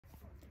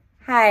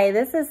Hi,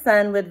 this is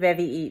Sun with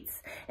Vevi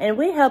Eats, and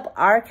we help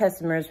our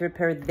customers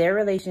repair their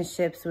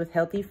relationships with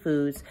healthy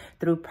foods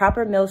through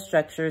proper meal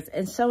structures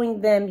and showing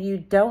them you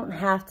don't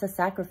have to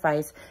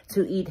sacrifice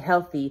to eat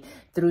healthy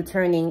through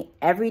turning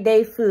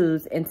everyday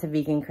foods into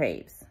vegan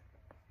craves.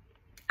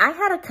 I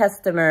had a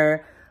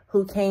customer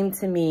who came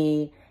to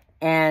me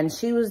and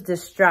she was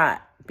distraught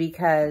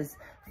because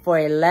for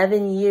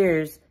 11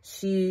 years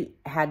she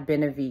had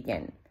been a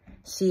vegan.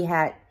 She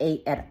had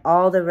ate at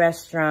all the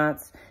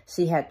restaurants.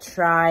 She had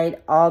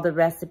tried all the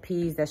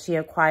recipes that she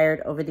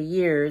acquired over the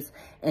years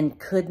and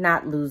could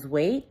not lose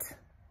weight.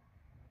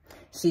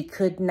 She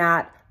could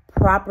not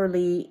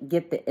properly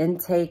get the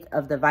intake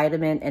of the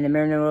vitamin and the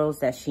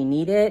minerals that she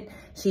needed.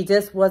 She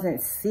just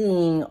wasn't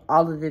seeing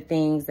all of the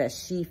things that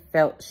she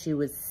felt she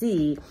would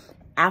see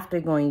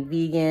after going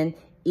vegan,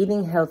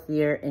 eating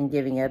healthier, and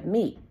giving up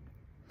meat.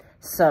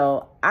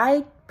 So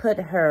I put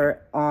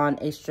her on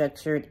a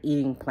structured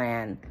eating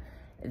plan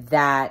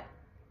that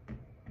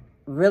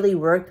really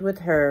worked with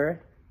her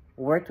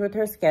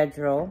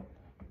schedule.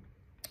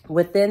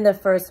 Within the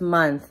first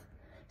month,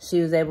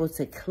 she was able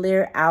to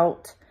clear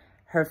out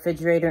her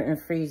refrigerator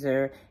and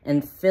freezer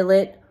and fill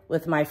it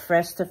with my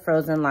fresh to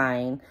frozen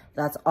line.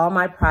 That's all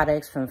my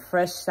products, from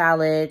fresh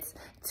salads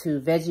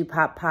to veggie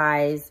pot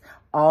pies,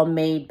 all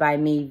made by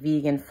me,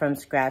 vegan from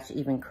scratch,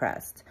 even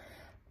crust.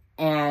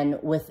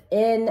 And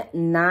within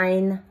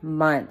 9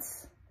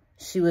 months,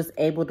 she was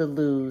able to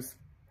lose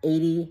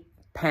 80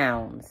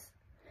 pounds.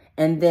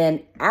 And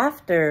then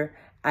after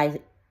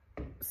I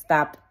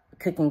stopped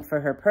cooking for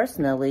her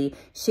personally,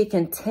 she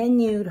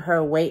continued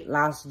her weight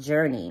loss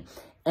journey.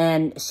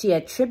 And she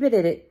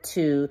attributed it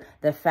to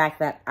the fact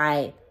that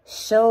I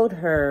showed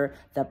her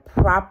the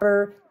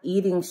proper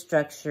eating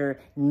structure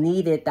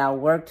needed that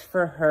worked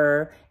for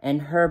her and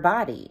her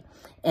body.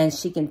 And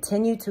she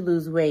continued to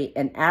lose weight.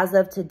 And as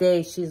of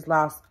today, she's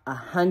lost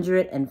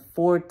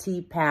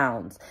 140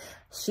 pounds.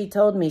 She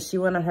told me she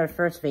went on her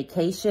first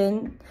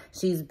vacation.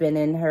 She's been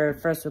in her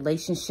first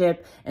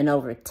relationship in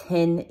over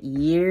 10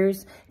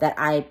 years, that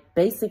I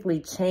basically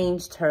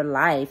changed her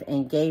life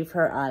and gave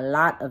her a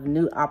lot of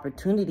new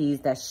opportunities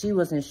that she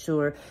wasn't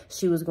sure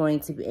she was going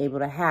to be able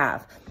to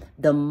have.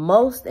 The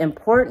most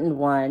important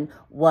one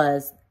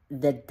was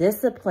the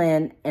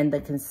discipline and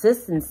the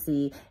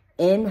consistency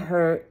in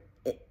her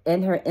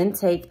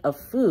intake of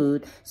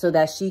food so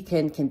that she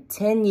can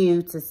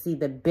continue to see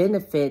the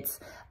benefits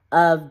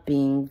of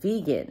being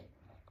vegan.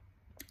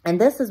 And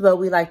this is what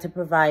we like to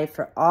provide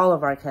for all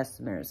of our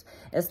customers.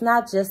 It's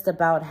not just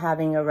about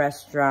having a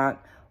restaurant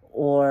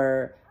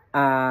or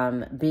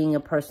being a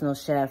personal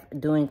chef,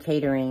 doing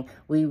catering.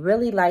 We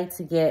really like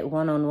to get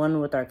one-on-one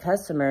with our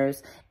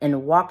customers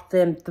and walk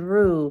them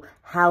through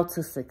how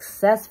to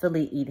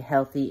successfully eat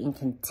healthy and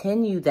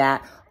continue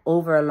that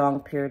over a long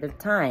period of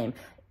time.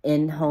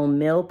 In-home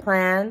meal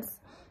plans,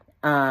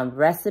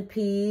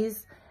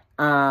 recipes,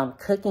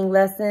 cooking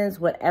lessons,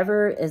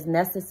 whatever is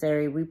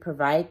necessary, we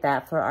provide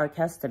that for our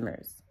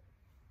customers.